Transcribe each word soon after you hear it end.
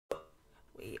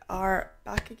are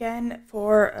back again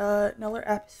for another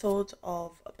episode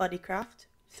of Buddycraft,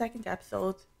 second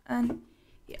episode, and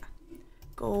yeah,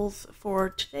 goals for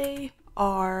today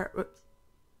are, whoops,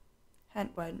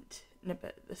 went in a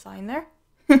bit of the sign there.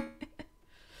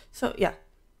 So yeah,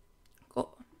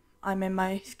 cool. I'm in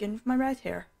my skin with my red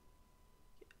hair.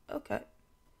 Okay,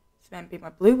 it's meant to be my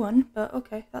blue one, but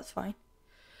okay, that's fine.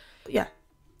 But yeah,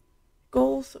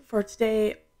 goals for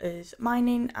today is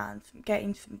mining and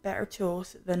getting some better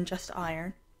tools than just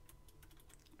iron.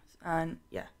 And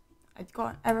yeah, I've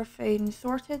got everything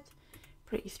sorted,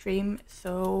 pretty stream,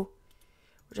 so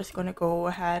we're just going to go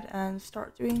ahead and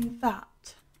start doing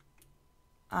that.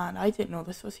 And I didn't know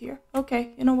this was here.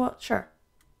 Okay, you know what, sure.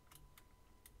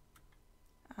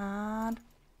 And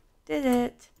did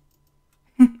it.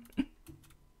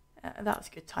 That was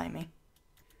good timing.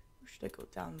 Should I go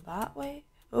down that way?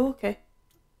 Okay.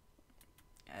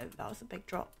 That was a big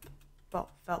drop. Well,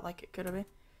 felt like it could have been.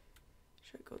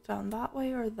 Should I go down that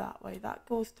way or that way? That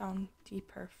goes down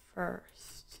deeper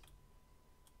first.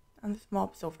 And this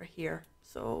mob's over here.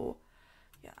 So,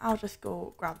 yeah, I'll just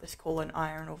go grab this coal and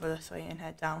iron over this way and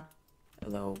head down.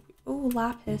 Although, oh,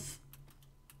 lapis.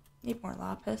 Need more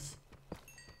lapis.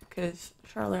 Because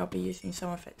surely I'll be using some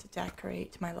of it to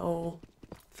decorate my little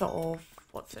sort of,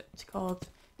 what's it called?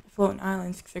 The floating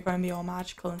islands, because they're going to be all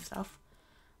magical and stuff.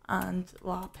 And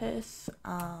lapis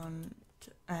and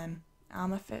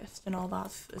amethyst and all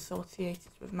that's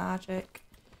associated with magic.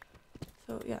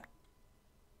 So yeah.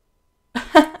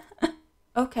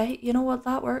 Okay, you know what,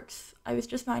 that works. I was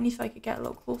just mining so I could get a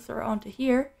little closer onto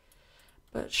here.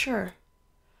 But sure.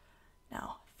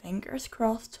 Now, fingers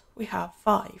crossed, we have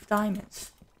 5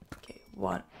 diamonds. Okay,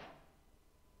 one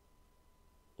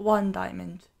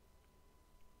diamond.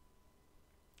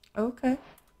 Okay.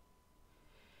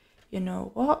 You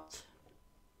know what?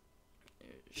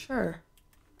 Sure.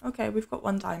 Okay, we've got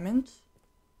 1 diamond.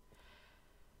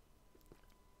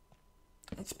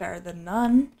 It's better than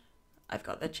none. I've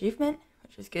got the achievement,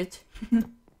 which is good.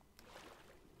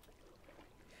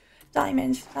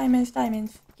 Diamonds, diamonds,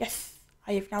 diamonds. Yes!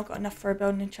 I have now got enough for a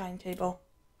building enchanting table.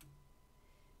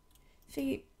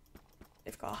 See,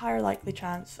 they've got a higher likely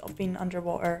chance of being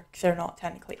underwater because they're not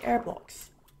technically air blocks.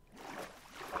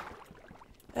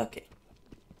 Okay.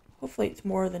 Hopefully it's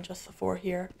more than just the 4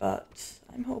 here, but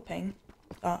I'm hoping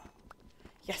that...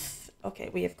 Yes!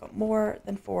 Okay, we have got more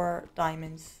than 4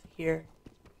 diamonds here.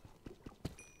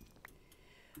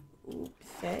 Ooh,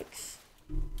 6.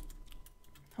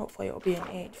 Hopefully it'll be an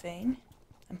 8 vein.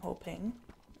 I'm hoping.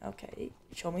 Okay,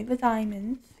 show me the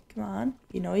diamonds. Come on.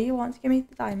 You know you want to give me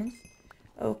the diamonds.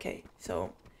 Okay,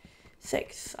 so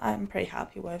 6 I'm pretty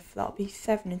happy with. That'll be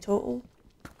 7 in total.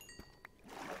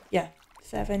 Yeah.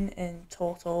 7 in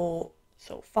total,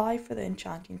 so 5 for the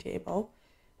enchanting table,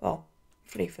 well,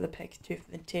 3 for the pick, 2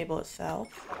 for the table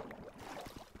itself,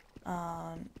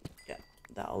 yeah,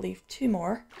 that'll leave 2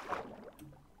 more,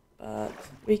 but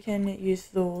we can use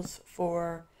those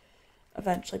for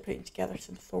eventually putting together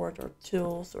some sword or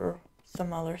tools or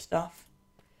some other stuff.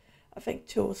 I think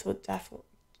tools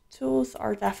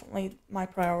are definitely my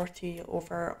priority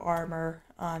over armor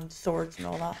and swords and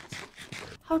all that.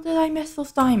 How did I miss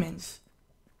those diamonds?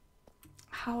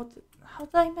 How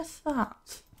did I miss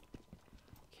that?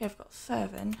 Okay, I've got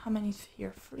 7. How many's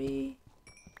here? 3?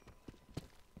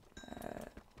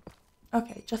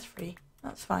 Okay, just 3.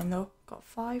 That's fine though. Got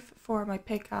 5 for my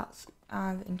pickaxe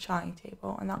and enchanting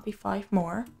table, and that'll be 5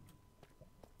 more.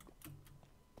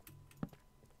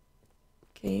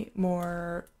 Okay,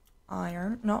 more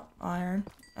iron. Not iron.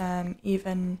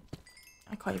 Even...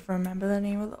 I can't even remember the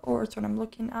name of the ores when I'm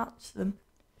looking at them.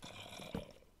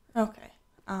 Okay.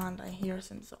 And I hear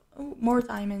some, more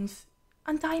diamonds.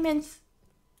 And diamonds!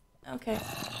 Okay.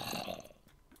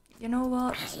 You know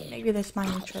what? Maybe this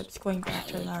mining trip's going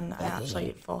better than I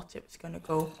actually thought it was going to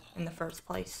go in the first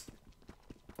place.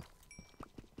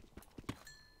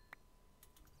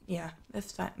 Yeah,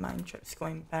 this mining trip's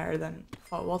going better than I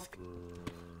thought it was. I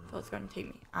thought it was going to take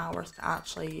me hours to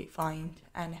actually find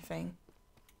anything.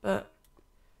 But,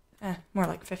 more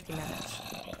like 50 minutes.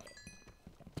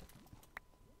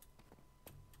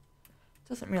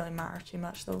 Doesn't really matter too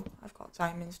much though. I've got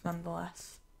diamonds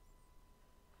nonetheless.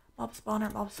 Mob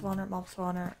spawner, mob spawner, mob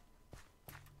spawner.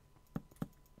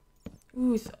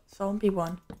 Ooh, zombie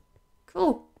one.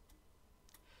 Cool.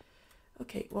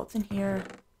 Okay, what's in here?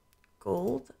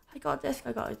 Gold. I got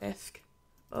a disc.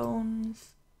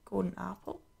 Bones. Golden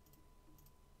apple.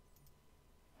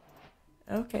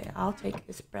 Okay, I'll take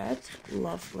this bread.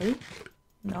 Lovely.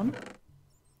 None.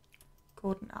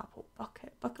 Golden apple.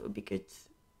 Bucket. Bucket would be good.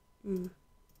 Ooh.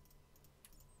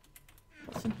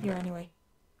 What's in here anyway?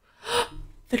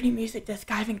 The new music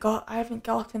disc. I haven't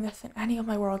gotten this in any of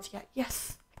my worlds yet.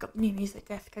 Yes, I got the new music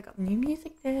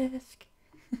disc.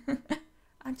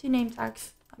 And 2 name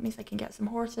tags. That means I can get some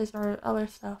horses or other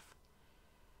stuff.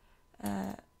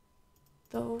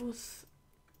 Those.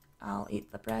 I'll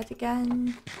eat the bread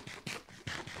again.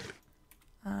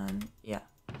 And yeah.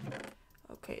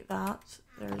 Okay,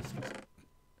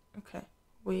 okay.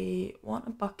 We want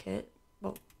a bucket.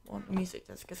 Well, want a music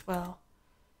disc as well.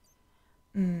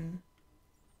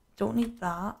 Don't need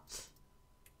that.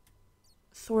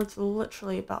 Sword's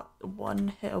literally about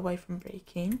 1 hit away from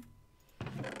breaking.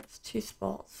 It's 2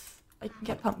 spots. I can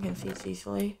get pumpkin seeds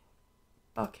easily.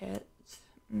 Bucket.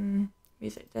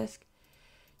 Music disc.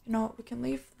 You know, we can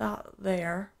leave that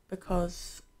there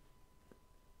because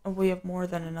we have more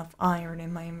than enough iron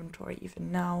in my inventory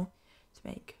even now to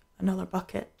make another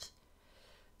bucket.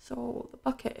 So the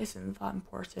bucket isn't that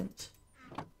important.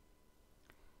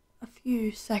 A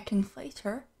few seconds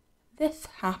later, this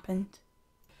happened.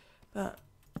 But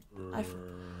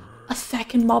a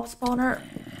second mob spawner.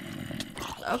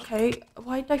 Okay,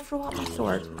 why did I throw out my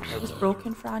sword? It was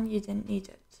broken, Fran, you didn't need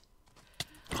it.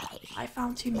 I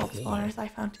found 2 mob spawners,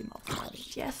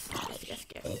 Yes.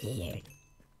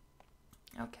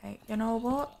 Okay, you know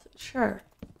what? Sure.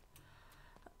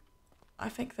 I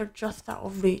think they're just out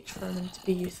of reach for them to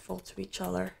be useful to each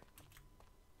other.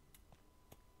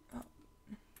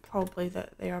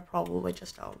 They are probably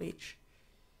just out of reach.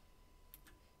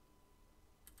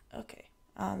 Okay,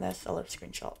 and there's other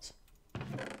screenshots.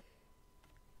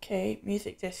 Okay,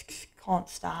 music discs can't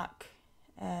stack.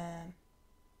 Can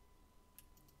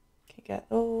get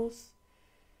those.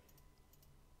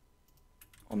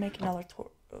 We'll make another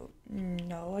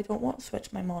no, I don't want to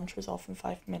switch my monitors off in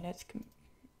 5 minutes.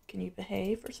 Can you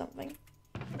behave or something?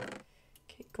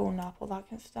 Okay, golden apple, that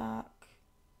can stack.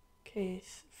 Okay,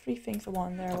 3 things I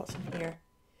want there. What's in here?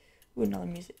 Ooh, another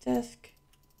music disc.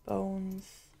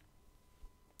 Bones.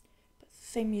 But it's the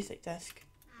same music disc.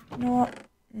 You know what?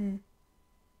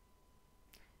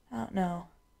 I don't know.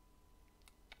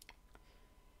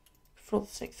 Throw the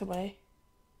 6 away.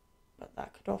 But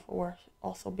that could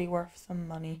also be worth some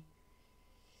money.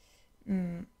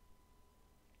 I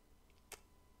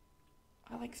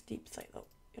like steep sight though.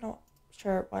 You know what?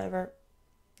 Sure, whatever.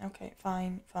 Okay,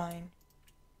 fine.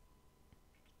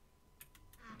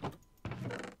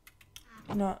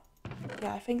 You know what?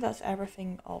 Yeah, I think that's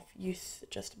everything of use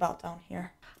just about down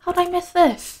here. How'd I miss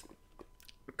this?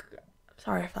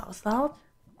 Sorry if that was loud.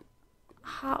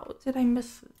 How did I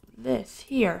miss this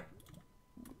here?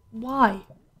 Why?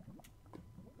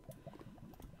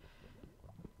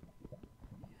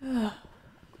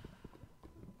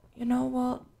 You know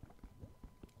what?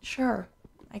 Sure,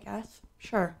 I guess.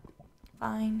 Sure.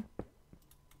 Fine.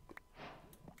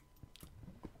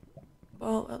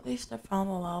 Well, at least I found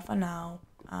the lava now,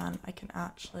 and I can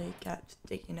actually get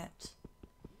digging it.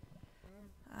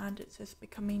 And it's just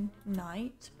becoming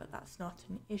night, but that's not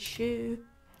an issue.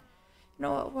 You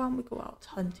know what, why don't we go out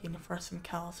hunting for some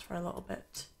cows for a little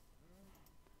bit?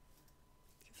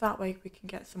 That way we can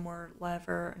get some more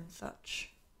leather and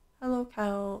such. Hello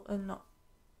cow,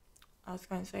 I was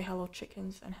going to say hello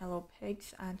chickens and hello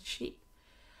pigs and sheep.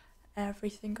 Every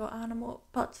single animal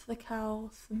but the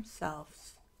cows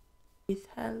themselves.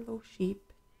 Hello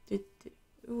sheep.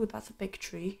 Ooh, that's a big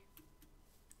tree.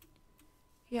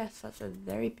 Yes, that's a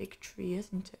very big tree,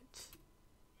 isn't it?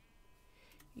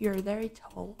 You're very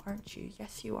tall, aren't you?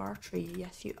 Yes, you are, tree.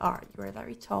 Yes, you are. You are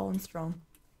very tall and strong.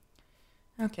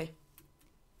 Okay.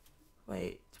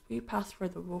 Wait, we passed where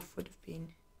the wolf would have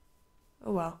been.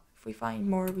 Oh well, if we find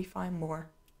more, we find more.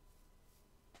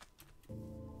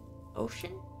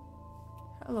 Ocean?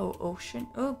 Hello, ocean.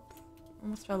 Oh,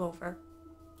 almost fell over.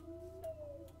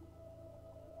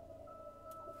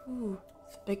 Ooh,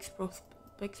 it's a big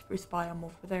spruce biome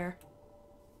over there.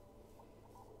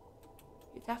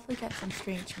 You definitely get some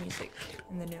strange music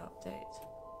in the new update,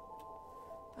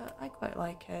 but I quite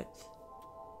like it.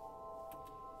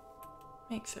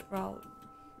 Makes it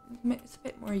it's a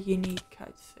bit more unique,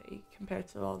 I'd say, compared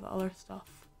to all the other stuff.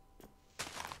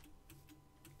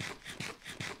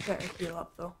 Better heal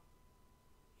up though.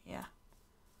 Yeah.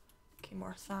 Okay,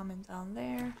 more salmon down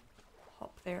there.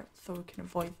 Hop there so we can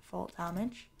avoid the fall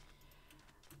damage.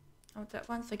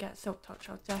 Once I get Silk Touch,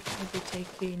 I'll definitely be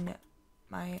taking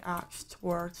my axe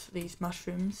towards these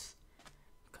mushrooms.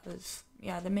 Because,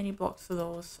 yeah, the mini blocks of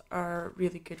those are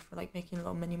really good for like making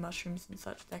little mini mushrooms and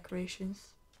such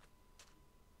decorations.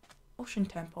 Ocean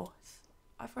Temple.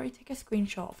 I've already taken a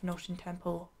screenshot of an Ocean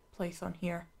Temple place on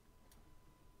here.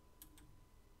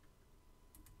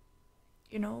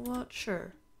 You know what?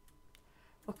 Sure.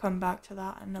 We'll come back to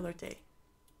that another day.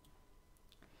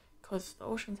 because the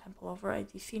ocean temple I've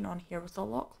already seen on here was a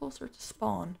lot closer to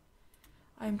spawn.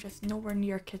 I'm just nowhere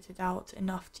near kitted out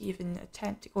enough to even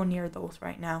attempt to go near those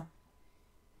right now.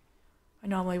 I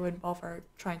normally wouldn't bother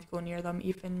trying to go near them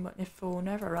even if full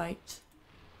netherite.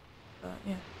 But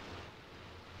yeah.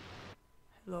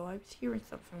 Hello, I was hearing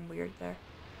something weird there.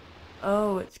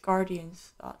 Oh, it's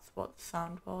guardians. That's what the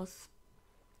sound was.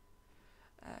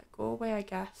 Go away, I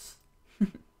guess.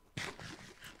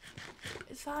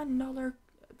 Is that another...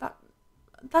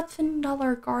 That's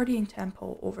another guardian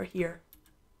temple over here.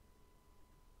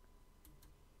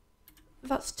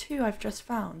 That's two I've just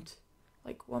found.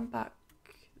 Like one back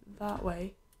that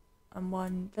way and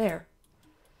one there.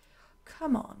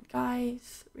 Come on,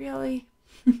 guys. Really?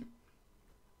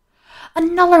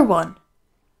 Another one!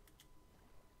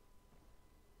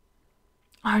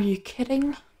 Are you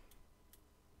kidding?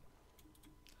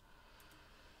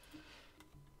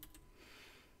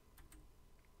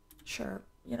 Sure,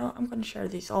 you know, I'm gonna share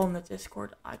these all in the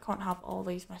Discord. I can't have all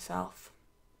these myself.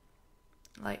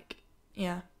 Like,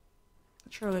 yeah.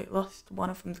 Surely at least one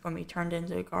of them's gonna be turned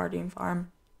into a guardian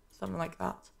farm. Something like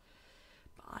that.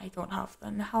 But I don't have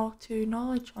the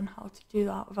knowledge on how to do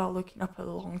that without looking up a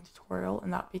long tutorial,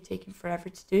 and that'd be taking forever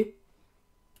to do.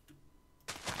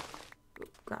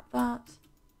 Grab that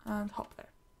and hop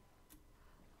there.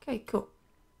 Okay, cool.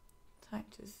 Time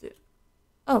to zip.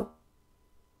 Oh.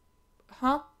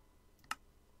 Huh?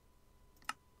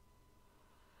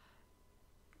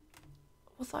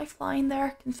 Was I flying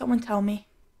there? Can someone tell me?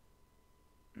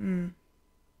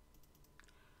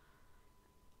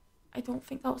 I don't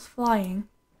think that was flying.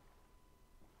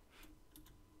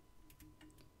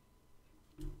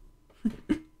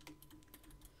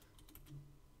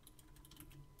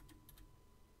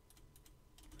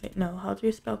 Wait, no, how do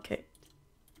you spell kicked?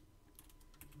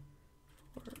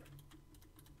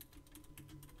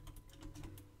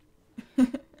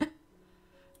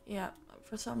 Yeah,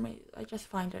 for some reason, I just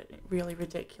find it really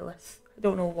ridiculous. I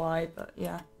don't know why, but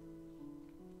yeah.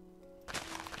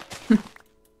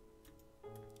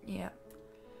 Yeah.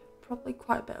 Probably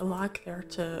quite a bit of lag there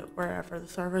to wherever the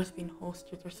server's been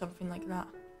hosted or something like that.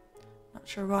 Not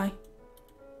sure why.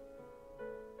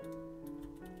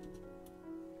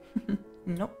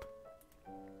 Nope.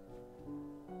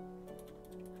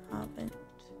 Haven't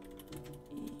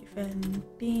even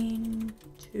been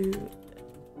to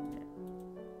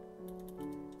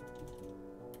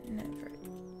never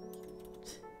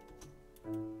yet.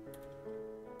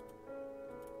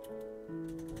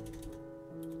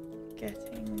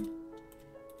 Getting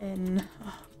in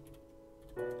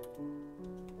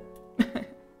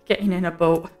getting in a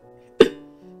boat.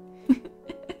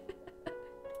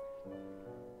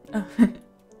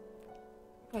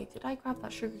 Wait, did I grab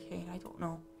that sugarcane? I don't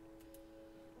know.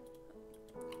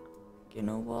 You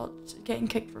know what? Getting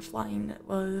kicked for flying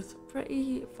was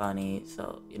pretty funny,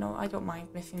 so, you know, I don't mind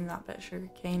missing that bit of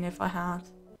sugarcane if I had.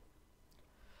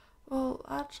 Well,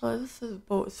 actually, this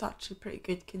boat is actually pretty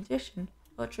good condition.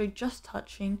 Literally just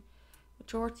touching.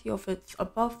 Majority of it's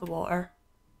above the water.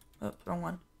 Oh, wrong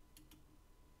one.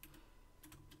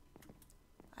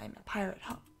 I'm a pirate,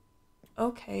 huh?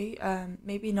 Okay,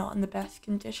 maybe not in the best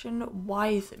condition. Why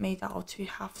is it made out of two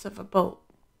halves of a boat?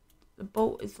 The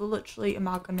boat is literally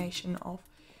amalgamation of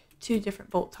two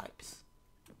different boat types.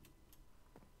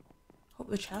 Hope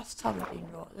the chests haven't been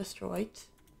destroyed.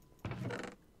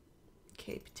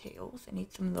 Okay, potatoes. I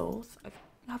need some of those.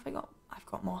 I've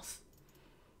got moss.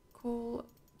 Coal,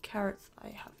 carrots I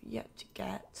have yet to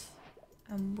get,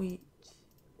 and wheat.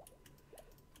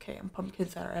 Okay, and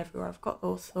pumpkins are everywhere. I've got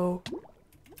those though.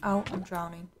 Ow, I'm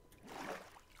drowning.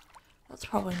 That's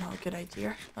probably not a good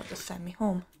idea. That'll just send me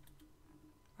home.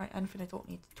 Right, anything I don't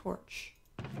need the torch.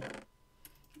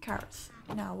 Carrots.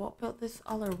 Now, what about this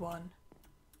other one?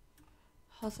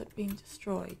 Has it been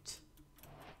destroyed?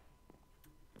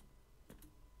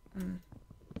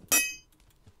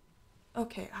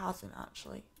 Okay, it hasn't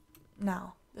actually.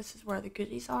 Now, this is where the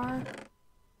goodies are.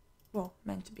 Well,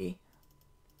 meant to be.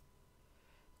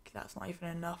 Okay, that's not even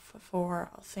enough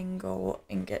for a single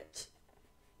ingot.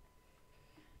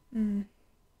 A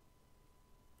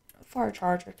fire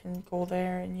charger can go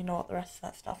there, and you know what, the rest of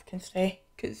that stuff can stay.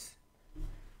 Because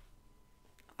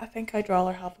I think I'd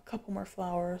rather have a couple more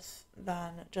flowers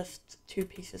than just 2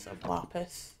 pieces of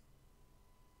lapis.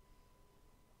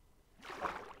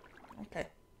 Okay.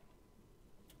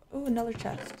 Oh, another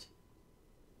chest.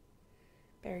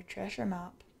 Buried treasure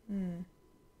map.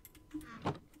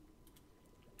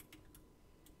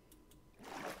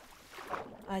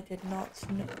 I did not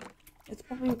know. It's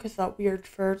probably because of that weird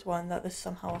third one that there's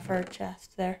somehow a third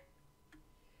chest there.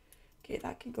 Okay,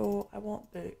 that could go. I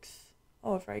want books.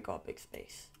 Oh, I've already got a big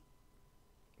space.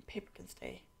 paper can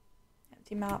stay.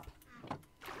 Empty map.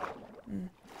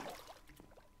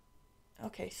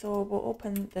 Okay, so we'll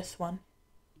open this one.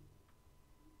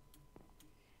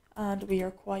 And we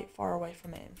are quite far away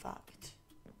from it, in fact.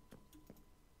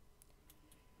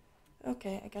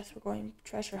 Okay, I guess we're going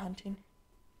treasure hunting.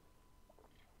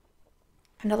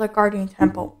 Another guardian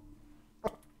temple.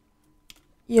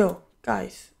 Yo,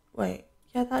 guys, wait.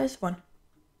 Yeah, that is one.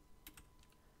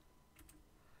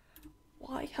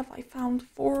 Why have I found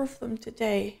 4 of them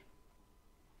today?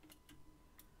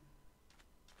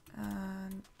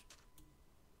 And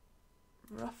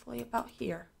roughly about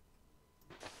here.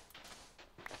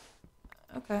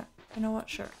 Okay, you know what?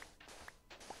 Sure.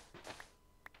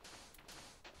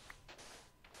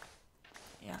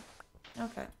 Yeah,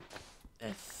 okay.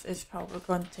 This is probably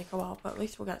going to take a while, but at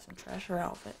least we'll get some treasure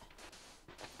out of it.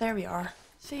 There we are.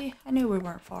 See, I knew we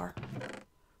weren't far.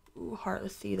 Ooh,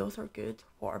 heartless sea, those are good.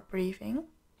 Water breathing.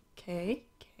 Okay,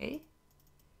 okay.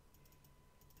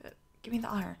 Give me the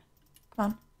iron. Come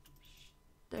on.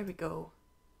 There we go.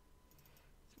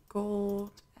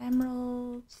 Gold,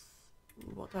 emeralds.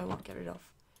 Ooh, what do I want to get rid of?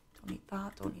 Don't need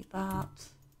that, don't need that.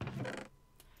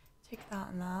 Take that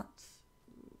and that.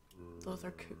 Those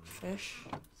are cooked fish,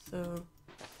 so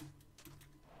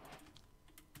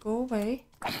go away.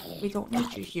 We don't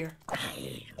need you here.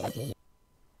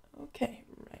 Okay,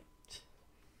 right.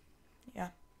 Yeah.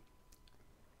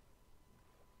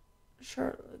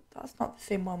 Sure, that's not the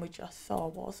same one we just saw,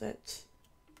 was it?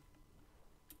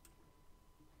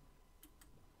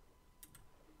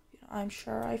 I'm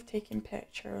sure I've taken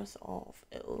pictures of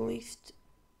at least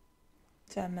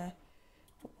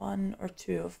 1 or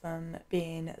 2 of them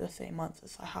being the same ones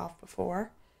as I have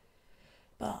before.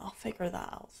 But I'll figure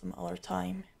that out some other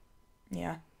time.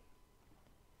 Yeah.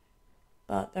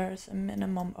 But there's a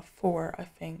minimum of 4, I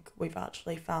think. We've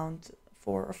actually found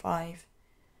 4 or 5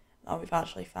 that we've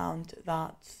actually found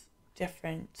that's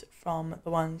different from the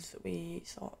ones that we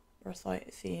were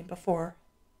seeing before.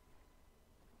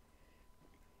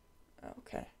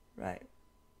 Okay, right.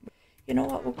 You know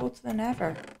what? We'll go to the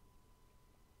nether.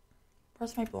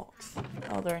 Where's my blocks?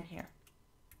 Oh, they're in here.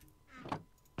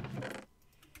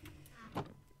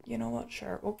 You know what?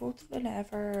 Sure, we'll go to the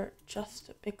nether just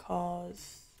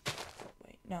because...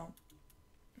 Wait, no.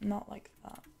 Not like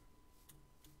that.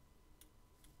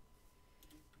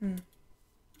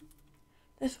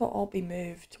 This will all be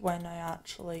moved when I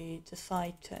actually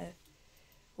decide to...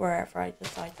 Wherever I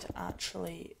decide to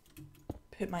actually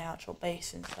put my actual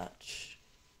base and such.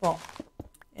 Well,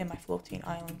 in my floating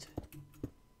island.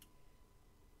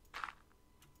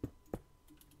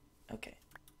 Okay.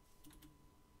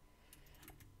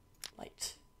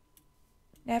 Light.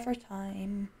 Never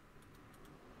time.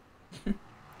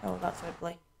 Oh, that's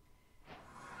ugly.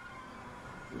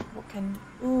 What can...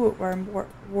 Ooh, we're in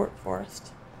warp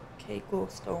forest. Okay,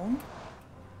 glowstone.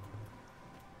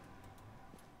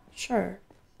 Sure.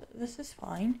 This is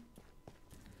fine.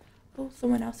 Oh,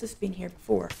 someone else has been here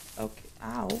before. Okay,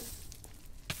 ow.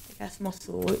 I guess most of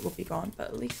the loot will be gone, but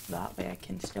at least that way I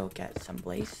can still get some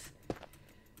blaze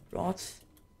rods.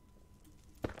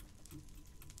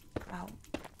 Ow.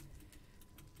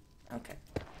 Okay.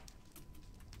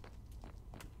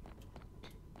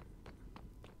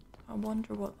 I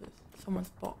wonder what someone's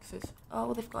box is.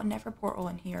 Oh, they've got a nether portal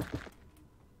in here.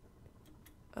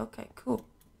 Okay, cool.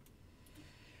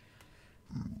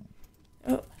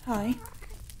 Oh, hi.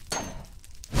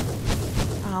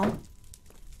 Ow.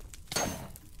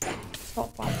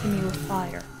 Stop whacking me with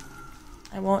fire.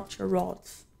 I want your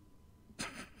rods.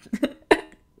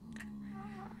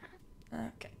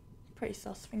 Okay. Pretty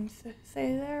sus things to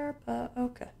say there, but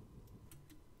okay.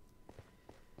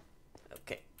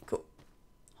 Okay, cool.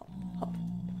 Hop, hop.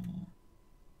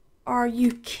 Are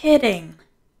you kidding?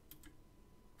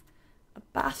 A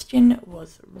bastion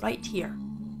was right here.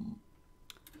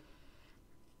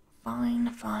 Fine,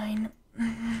 fine.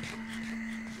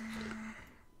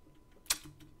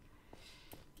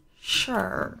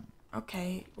 Sure.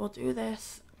 Okay, we'll do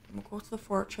this. We'll go to the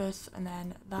fortress and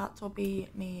then that'll be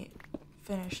me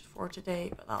finished for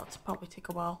today, but that'll probably take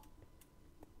a while.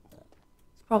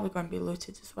 It's probably going to be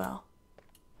looted as well.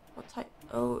 What type?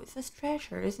 Oh, it's this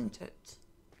treasure, isn't it?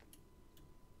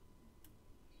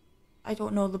 I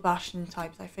don't know the bastion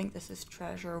types. I think this is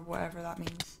treasure, whatever that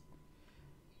means.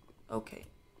 Okay.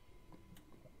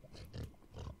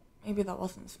 Maybe that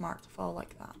wasn't smart to fall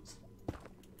like that.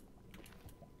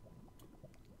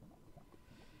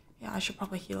 Yeah, I should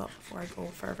probably heal up before I go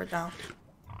further down.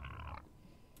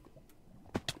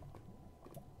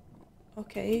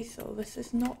 Okay, so this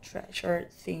is not treasure,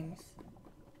 it seems.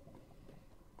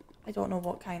 I don't know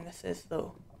what kind this is,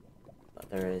 though. but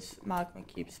there is magma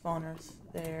cube spawners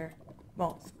there.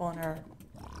 Well, spawner.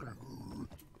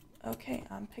 Okay,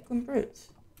 I'm pickling brutes.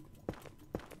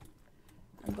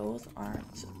 And those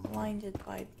aren't blinded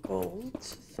by gold,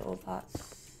 so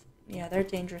that's... yeah, they're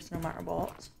dangerous no matter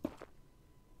what.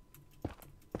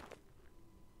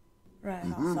 Right,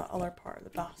 that's that other part of the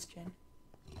bastion.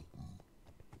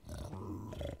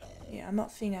 Yeah, I'm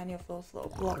not seeing any of those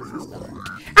little blocks and stuff.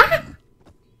 Ah!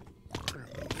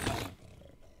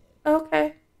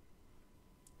 Okay.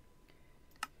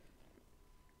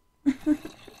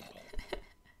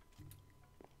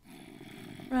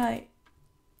 Right.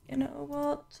 You know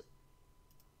what?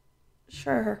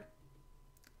 Sure.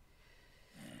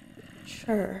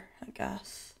 Sure, I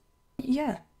guess.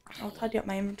 Yeah, I'll tidy up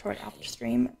my inventory after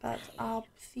stream, but I'll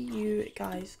see you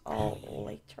guys all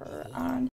later, and